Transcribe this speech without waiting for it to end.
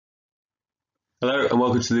Hello and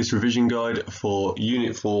welcome to this revision guide for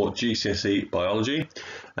Unit 4 GCSE Biology,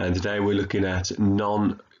 and today we're looking at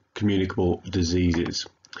non-communicable diseases.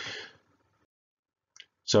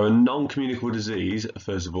 So a non-communicable disease,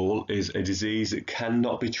 first of all, is a disease that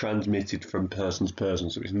cannot be transmitted from person to person.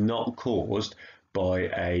 So it's not caused by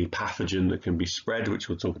a pathogen that can be spread, which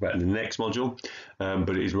we'll talk about in the next module,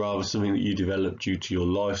 but it is rather something that you develop due to your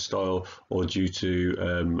lifestyle or due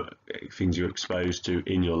to things you're exposed to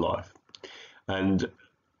in your life. And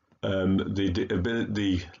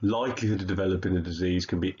the likelihood of developing a disease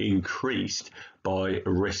can be increased by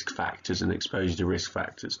risk factors and exposure to risk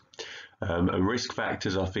factors. And risk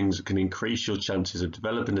factors are things that can increase your chances of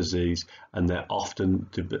developing a disease, and they're often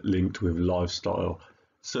linked with lifestyle,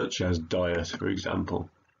 such as diet, for example.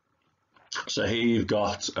 So here you've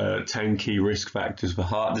got 10 key risk factors for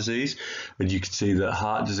heart disease, and you can see that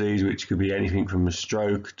heart disease, which could be anything from a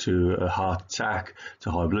stroke to a heart attack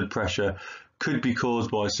to high blood pressure, could be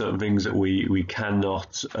caused by certain things that we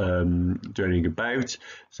cannot do anything about.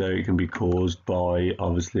 So it can be caused by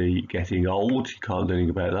obviously getting old. You can't do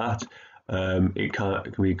anything about that. It can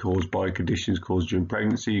be caused by conditions caused during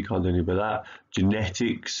pregnancy. You can't do anything about that.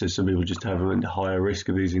 Genetics, so some people just have a higher risk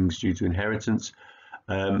of these things due to inheritance.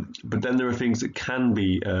 But then there are things that can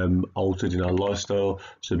be altered in our lifestyle,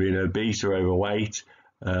 so being obese or overweight,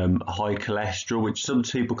 high cholesterol, which some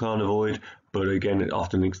people can't avoid, but again it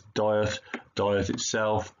often links to diet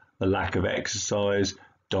itself, a lack of exercise,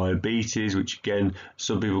 diabetes, which again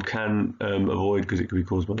some people can avoid because it can be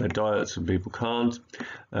caused by their diet, some people can't,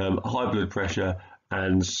 high blood pressure,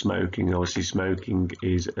 and smoking. Obviously smoking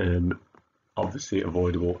is obviously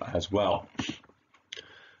avoidable as well.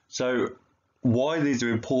 So why these are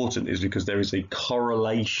important is because there is a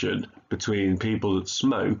correlation between people that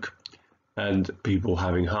smoke and people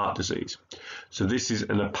having heart disease. So this is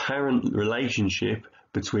an apparent relationship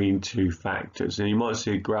between two factors, and you might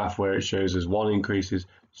see a graph where it shows as one increases,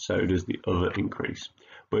 so does the other increase.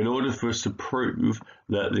 But in order for us to prove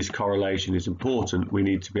that this correlation is important, we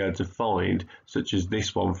need to be able to find, such as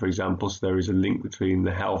this one for example, so there is a link between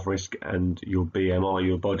the health risk and your BMI,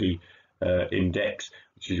 your body index,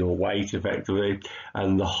 which is your weight effectively,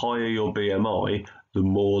 and the higher your BMI, the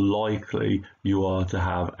more likely you are to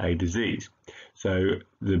have a disease. So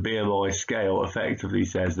the BMI scale effectively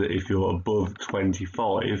says that if you're above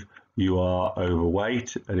 25, you are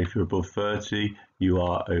overweight, and if you're above 30, you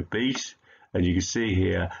are obese. And you can see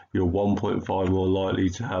here, you're 1.5 more likely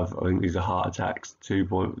to have, I think these are heart attacks,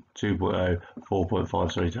 2.0,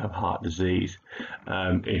 4.5, sorry, to have heart disease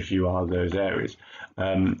if you are those areas.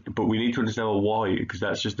 But we need to understand why, because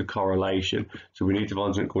that's just a correlation. So we need to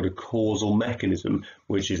find something called a causal mechanism,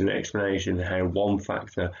 which is an explanation of how one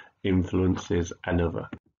factor influences another.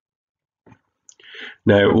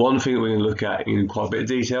 Now, one thing that we're going to look at in quite a bit of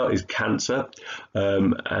detail is cancer,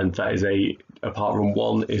 and that is apart from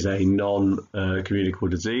one, is a non-communicable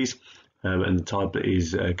disease, and the type that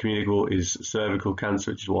is communicable is cervical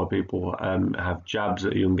cancer, which is why people have jabs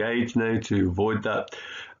at a young age now to avoid that.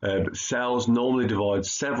 But cells normally divide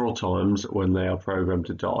several times when they are programmed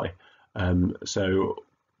to die. So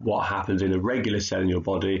what happens in a regular cell in your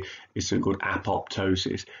body is something called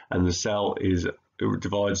apoptosis, and the cell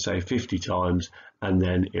divides, say, 50 times, and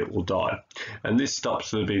then it will die. And this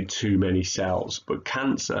stops there being too many cells. But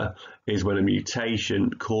cancer is when a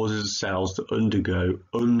mutation causes cells to undergo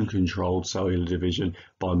uncontrolled cellular division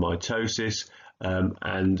by mitosis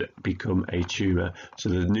and become a tumour. So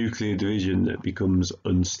the nuclear division that becomes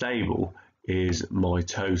unstable is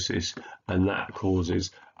mitosis, and that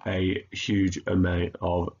causes a huge amount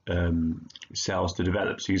of cells to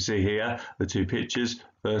develop. So you see here the two pictures.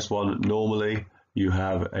 First one, normally you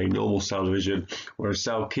have a normal cell division where a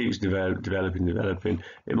cell keeps developing,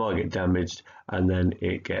 it might get damaged, and then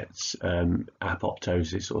it gets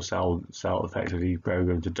apoptosis, or cell effectively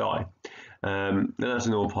programmed to die. And that's a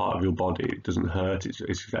normal part of your body. It doesn't hurt, it's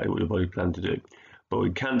exactly what your body planned to do. But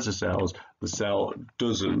with cancer cells, the cell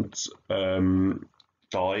doesn't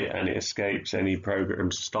die, and it escapes any program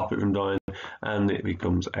to stop it from dying, and it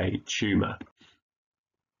becomes a tumour.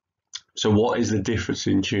 So what is the difference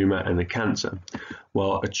in tumour and a cancer?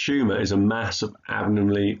 Well, a tumour is a mass of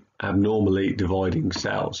abnormally dividing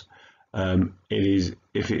cells. If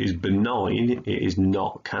it is benign, it is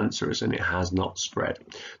not cancerous, and it has not spread.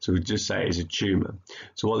 So we just say it's a tumour.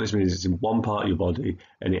 So what this means is it's in one part of your body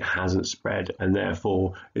and it hasn't spread, and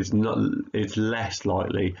therefore it's less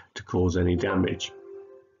likely to cause any damage.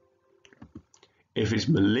 If it's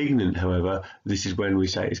malignant, however, this is when we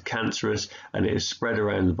say it's cancerous, and it is spread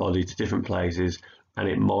around the body to different places, and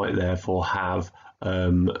it might therefore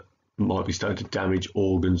might be starting to damage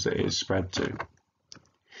organs that it is spread to.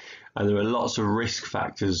 And there are lots of risk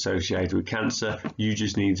factors associated with cancer. You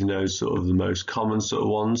just need to know sort of the most common sort of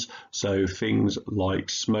ones. So things like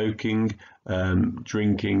smoking,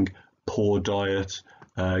 drinking, poor diet,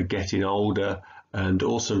 getting older, and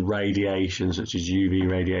also radiation such as UV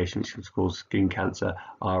radiation, which can cause skin cancer,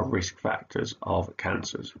 are risk factors of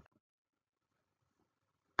cancers.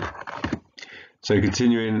 So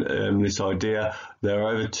continuing this idea, there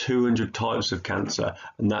are over 200 types of cancer,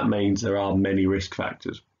 and that means there are many risk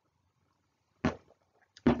factors.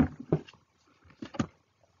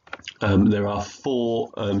 There are four,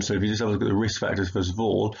 so if you just have a look at the risk factors first of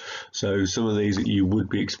all, so some of these that you would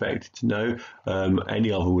be expected to know,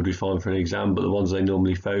 any of them would be fine for an exam, but the ones they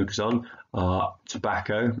normally focus on are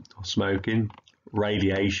tobacco or smoking,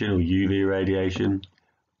 radiation or UV radiation,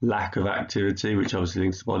 lack of activity, which obviously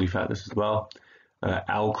links to body fatness as well.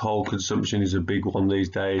 Alcohol consumption is a big one these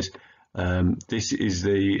days. This is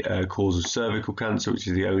the cause of cervical cancer, which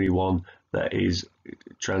is the only one that is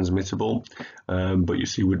transmittable,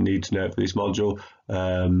 but you would need to know it for this module.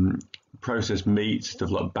 Processed meat,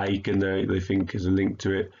 stuff like bacon, they think is a link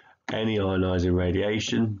to it. Any ionizing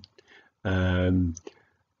radiation, and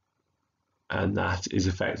that is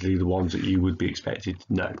effectively the ones that you would be expected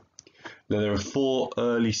to know. Now, there are four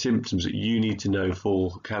early symptoms that you need to know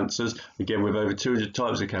for cancers. Again, with over 200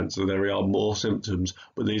 types of cancer, there are more symptoms,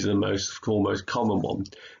 but these are the most common one.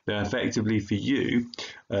 Now, effectively for you,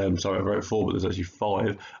 sorry, I wrote four, but there's actually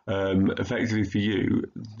five. Effectively for you,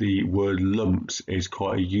 the word lumps is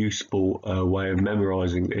quite a useful way of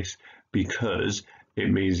memorizing this, because it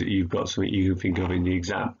means that you've got something you can think of in the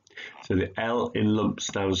exam. So the L in lumps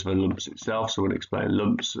stands for lumps itself. So we'll explain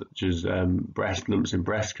lumps such as breast lumps in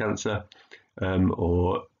breast cancer,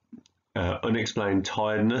 or unexplained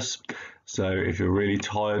tiredness. So if you're really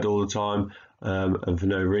tired all the time and for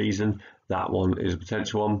no reason, that one is a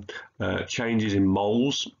potential one. Changes in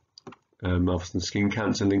moles, often skin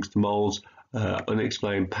cancer links to moles.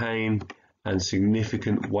 Unexplained pain and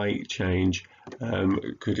significant weight change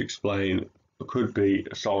could be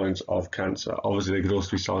signs of cancer. Obviously, there could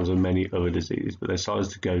also be signs of many other diseases, but they're signs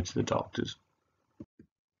to go to the doctors.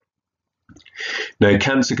 Now,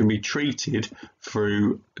 cancer can be treated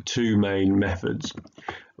through two main methods.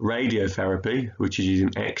 Radiotherapy, which is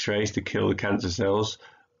using X-rays to kill the cancer cells,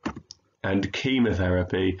 and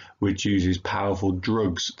chemotherapy, which uses powerful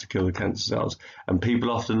drugs to kill the cancer cells. And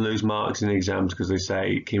people often lose marks in exams because they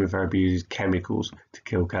say chemotherapy uses chemicals to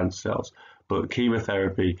kill cancer cells. But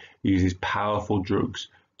chemotherapy uses powerful drugs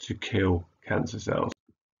to kill cancer cells.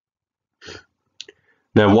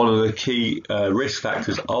 Now, one of the key risk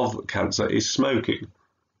factors of cancer is smoking.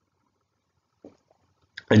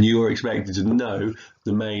 And you are expected to know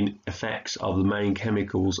the main effects of the main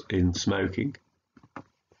chemicals in smoking.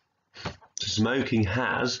 Smoking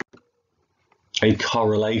has a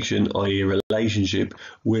correlation, i.e. a relationship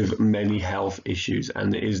with many health issues,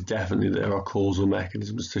 and it is definitely there are causal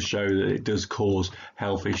mechanisms to show that it does cause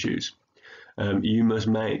health issues. You must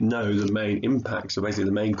know the main impacts, so basically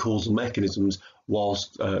the main causal mechanisms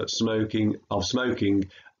whilst smoking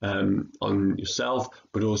on yourself,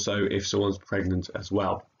 but also if someone's pregnant as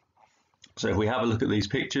well. So if we have a look at these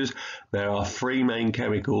pictures, there are three main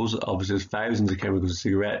chemicals. Obviously there's thousands of chemicals in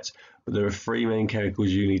cigarettes, but there are three main chemicals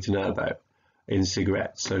you need to know about in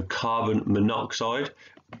cigarettes. So carbon monoxide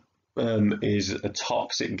is a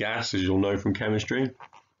toxic gas, as you'll know from chemistry.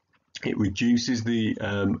 It reduces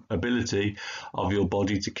the ability of your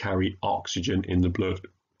body to carry oxygen in the blood.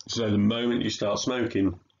 So the moment you start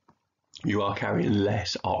smoking, you are carrying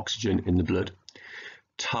less oxygen in the blood.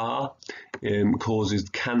 Tar causes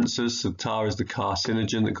cancers, so tar is the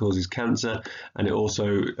carcinogen that causes cancer, and it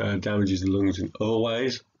also damages the lungs in other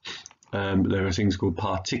ways. There are things called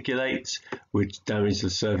particulates, which damage the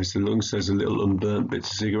surface of the lungs, so there's a little unburnt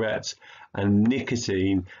bits of cigarettes. And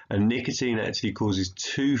nicotine actually causes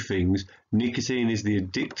two things. Nicotine is the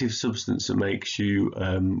addictive substance that makes you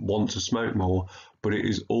want to smoke more, but it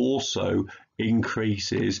is also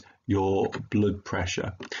increases your blood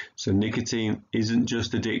pressure. So nicotine isn't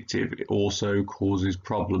just addictive, it also causes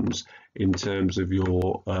problems in terms of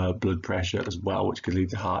your blood pressure as well, which could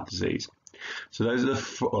lead to heart disease. So those are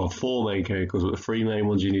the four main chemicals, but the three main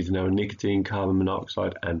ones you need to know are nicotine, carbon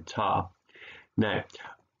monoxide and tar. Now,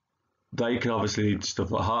 they can obviously lead to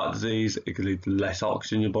stuff like heart disease. It can lead to less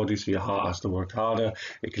oxygen in your body, so your heart has to work harder.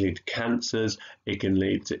 It can lead to cancers. It can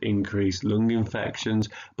lead to increased lung infections.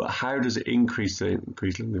 But how does it increase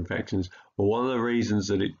lung infections? Well, one of the reasons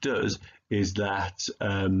that it does is that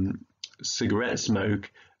cigarette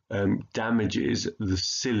smoke damages the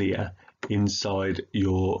cilia inside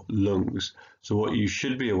your lungs. So what you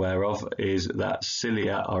should be aware of is that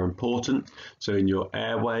cilia are important. So in your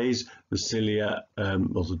airways, the cilia,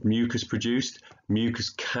 or the mucus produced,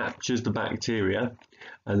 mucus captures the bacteria,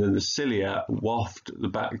 and then the cilia waft the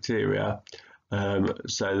bacteria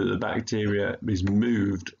so that the bacteria is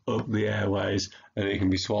moved up the airways and it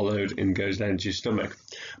can be swallowed and goes down to your stomach.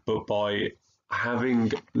 But by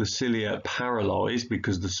having the cilia paralysed,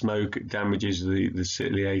 because the smoke damages the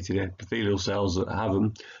ciliated epithelial cells that have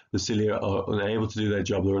them, the cilia are unable to do their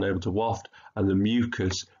job, they're unable to waft, and the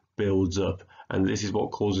mucus builds up. And this is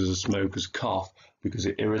what causes a smoker's cough, because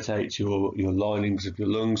it irritates your linings of your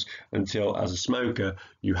lungs until, as a smoker,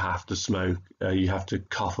 you have to smoke, you have to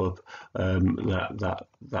cough up that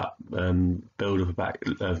build-up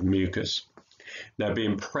of mucus. Now,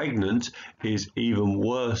 being pregnant is even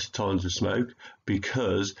worse times of smoke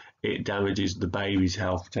because it damages the baby's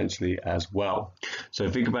health potentially as well. So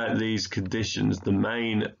think about these conditions. The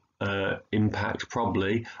main impact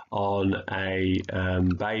probably on a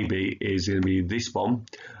baby is going to be this one,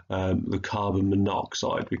 the carbon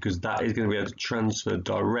monoxide, because that is going to be able to transfer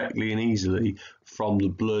directly and easily from the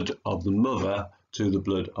blood of the mother to the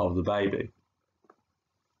blood of the baby.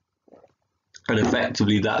 And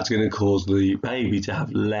effectively that's going to cause the baby to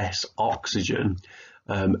have less oxygen,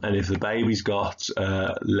 and if the baby's got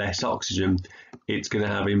less oxygen, it's going to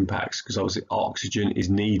have impacts, because obviously oxygen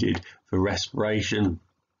is needed for respiration,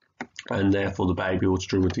 and therefore the baby will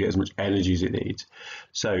struggle to get as much energy as it needs.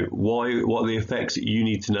 So what are the effects that you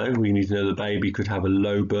need to know? We need to know the baby could have a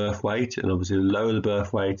low birth weight, and obviously the lower the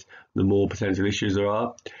birth weight, the more potential issues there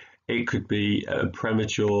are. It could be a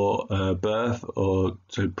premature birth, or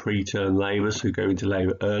so preterm labour, so go into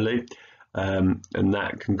labour early, and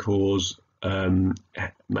that can cause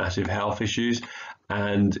massive health issues,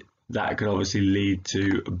 and that can obviously lead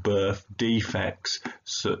to birth defects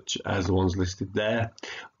such as the ones listed there.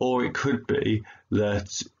 Or it could be that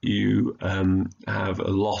you have a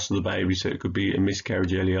loss of the baby, so it could be a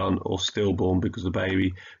miscarriage early on, or stillborn because the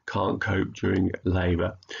baby can't cope during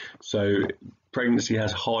labour. So pregnancy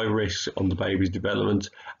has high risks on the baby's development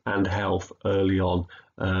and health early on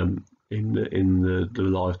in the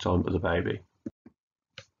lifetime of the baby.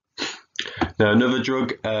 Now, another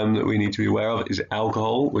drug that we need to be aware of is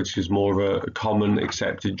alcohol, which is more of a common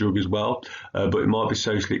accepted drug as well, but it might be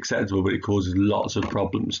socially acceptable, but it causes lots of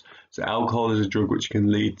problems. So alcohol is a drug which can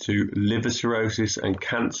lead to liver cirrhosis and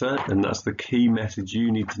cancer, and that's the key message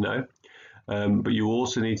you need to know. But you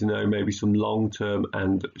also need to know maybe some long-term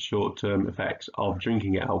and short-term effects of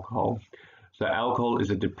drinking alcohol. So alcohol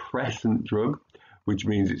is a depressant drug, which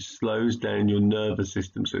means it slows down your nervous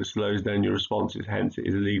system, so it slows down your responses. Hence, it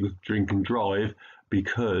is illegal to drink and drive,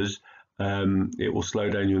 because it will slow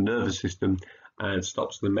down your nervous system and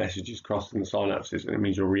stops the messages crossing the synapses, and it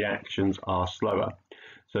means your reactions are slower.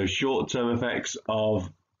 So short-term effects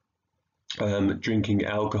of drinking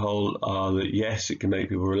alcohol are that, yes, it can make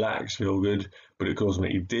people relax, feel good, but it can also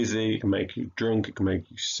make you dizzy, it can make you drunk, it can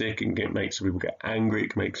make you sick, it can make some people get angry,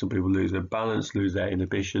 it can make some people lose their balance, lose their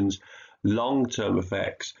inhibitions. Long-term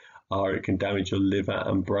effects are it can damage your liver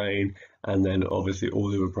and brain, and then obviously all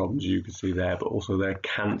the other problems you can see there, but also their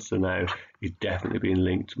cancer now is definitely being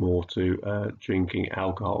linked more to drinking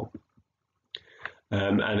alcohol.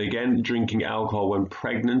 And again, drinking alcohol when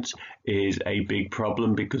pregnant is a big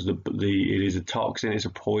problem, because it is a toxin, it's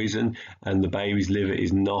a poison, and the baby's liver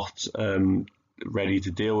is not ready to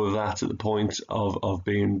deal with that at the point of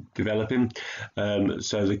developing.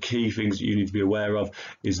 So the key things that you need to be aware of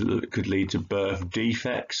is that it could lead to birth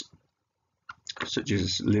defects, such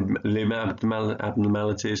as limb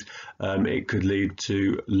abnormalities. It could lead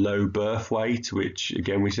to low birth weight, which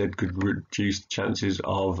again we said could reduce the chances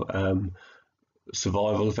of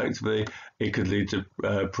survival effectively. It could lead to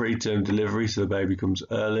preterm delivery, so the baby comes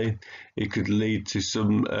early. It could lead to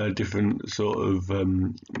some different sort of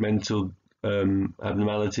mental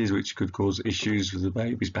abnormalities, which could cause issues with the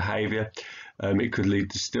baby's behaviour. It could lead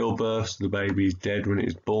to stillbirth, so the baby is dead when it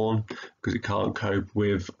is born because it can't cope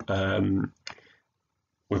with the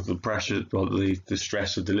pressure or the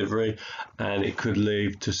stress of delivery, and it could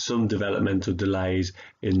lead to some developmental delays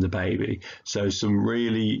in the baby. So some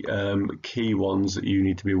really key ones that you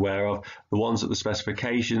need to be aware of. The ones that the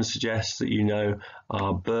specification suggests that you know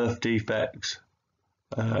are birth defects,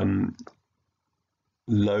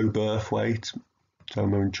 low birth weight, so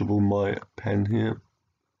I'm having trouble with my pen here,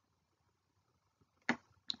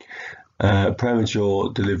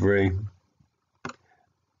 premature delivery,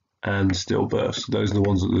 and stillbirths. Those are the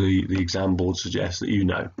ones that the exam board suggests that you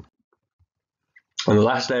know. And the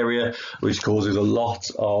last area which causes a lot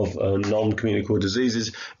of non-communicable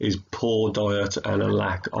diseases is poor diet and a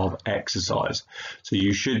lack of exercise. So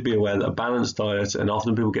you should be aware that a balanced diet, and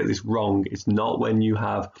often people get this wrong, it's not when you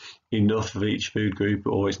have enough of each food group,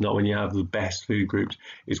 or it's not when you have the best food groups,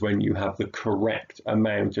 it's when you have the correct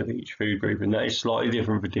amount of each food group, and that is slightly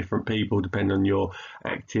different for different people depending on your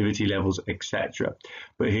activity levels, etc.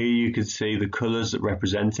 But here you can see the colours that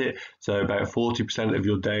represent it. So about 40% of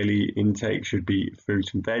your daily intake should be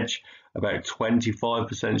fruit and veg, about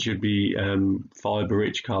 25% should be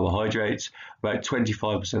fibre-rich carbohydrates, about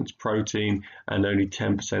 25% protein, and only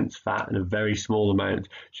 10% fat, and a very small amount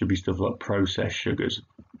should be stuff like processed sugars.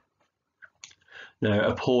 Now,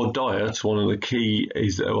 a poor diet, one of the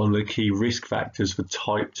key risk factors for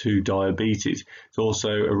type 2 diabetes. It's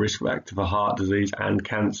also a risk factor for heart disease and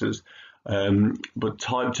cancers. But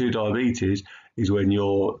type 2 diabetes is when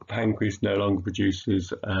your pancreas no longer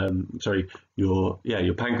produces, your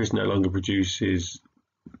pancreas no longer produces,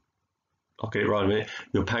 I'll get it right in a minute,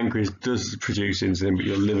 your pancreas does produce insulin, but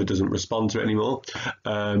your liver doesn't respond to it anymore.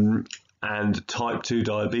 And type 2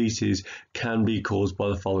 diabetes can be caused by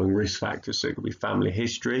the following risk factors. So it could be family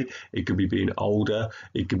history, it could be being older,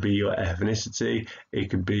 it could be your ethnicity,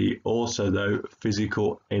 it could be also, though,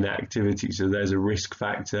 physical inactivity. So there's a risk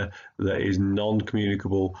factor that is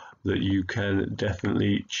non-communicable that you can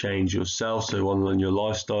definitely change yourself. So on your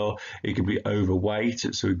lifestyle, it could be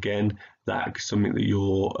overweight. So again, that's something that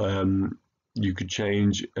you could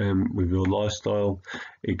change with your lifestyle.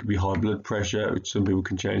 It could be high blood pressure, which some people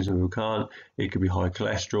can change, some people can't. It could be high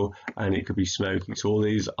cholesterol, and it could be smoking. So all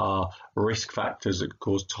these are risk factors that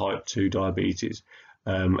cause type 2 diabetes.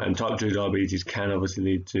 And type 2 diabetes can obviously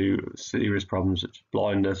lead to serious problems such as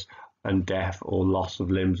blindness and death or loss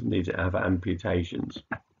of limbs and need to have amputations.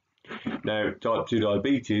 Now, type 2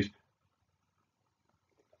 diabetes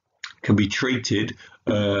can be treated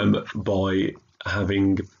by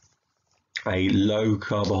having a low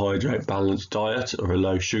carbohydrate balanced diet or a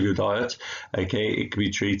low sugar diet. Okay, it can be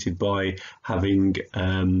treated by having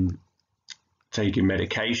taking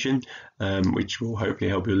medication, which will hopefully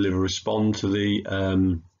help your liver respond to the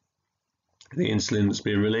insulin that's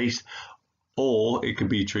being released. Or it can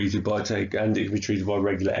be treated by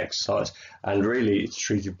regular exercise, and really it's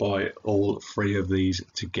treated by all three of these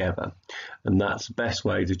together, and that's the best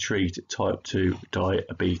way to treat type 2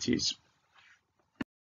 diabetes.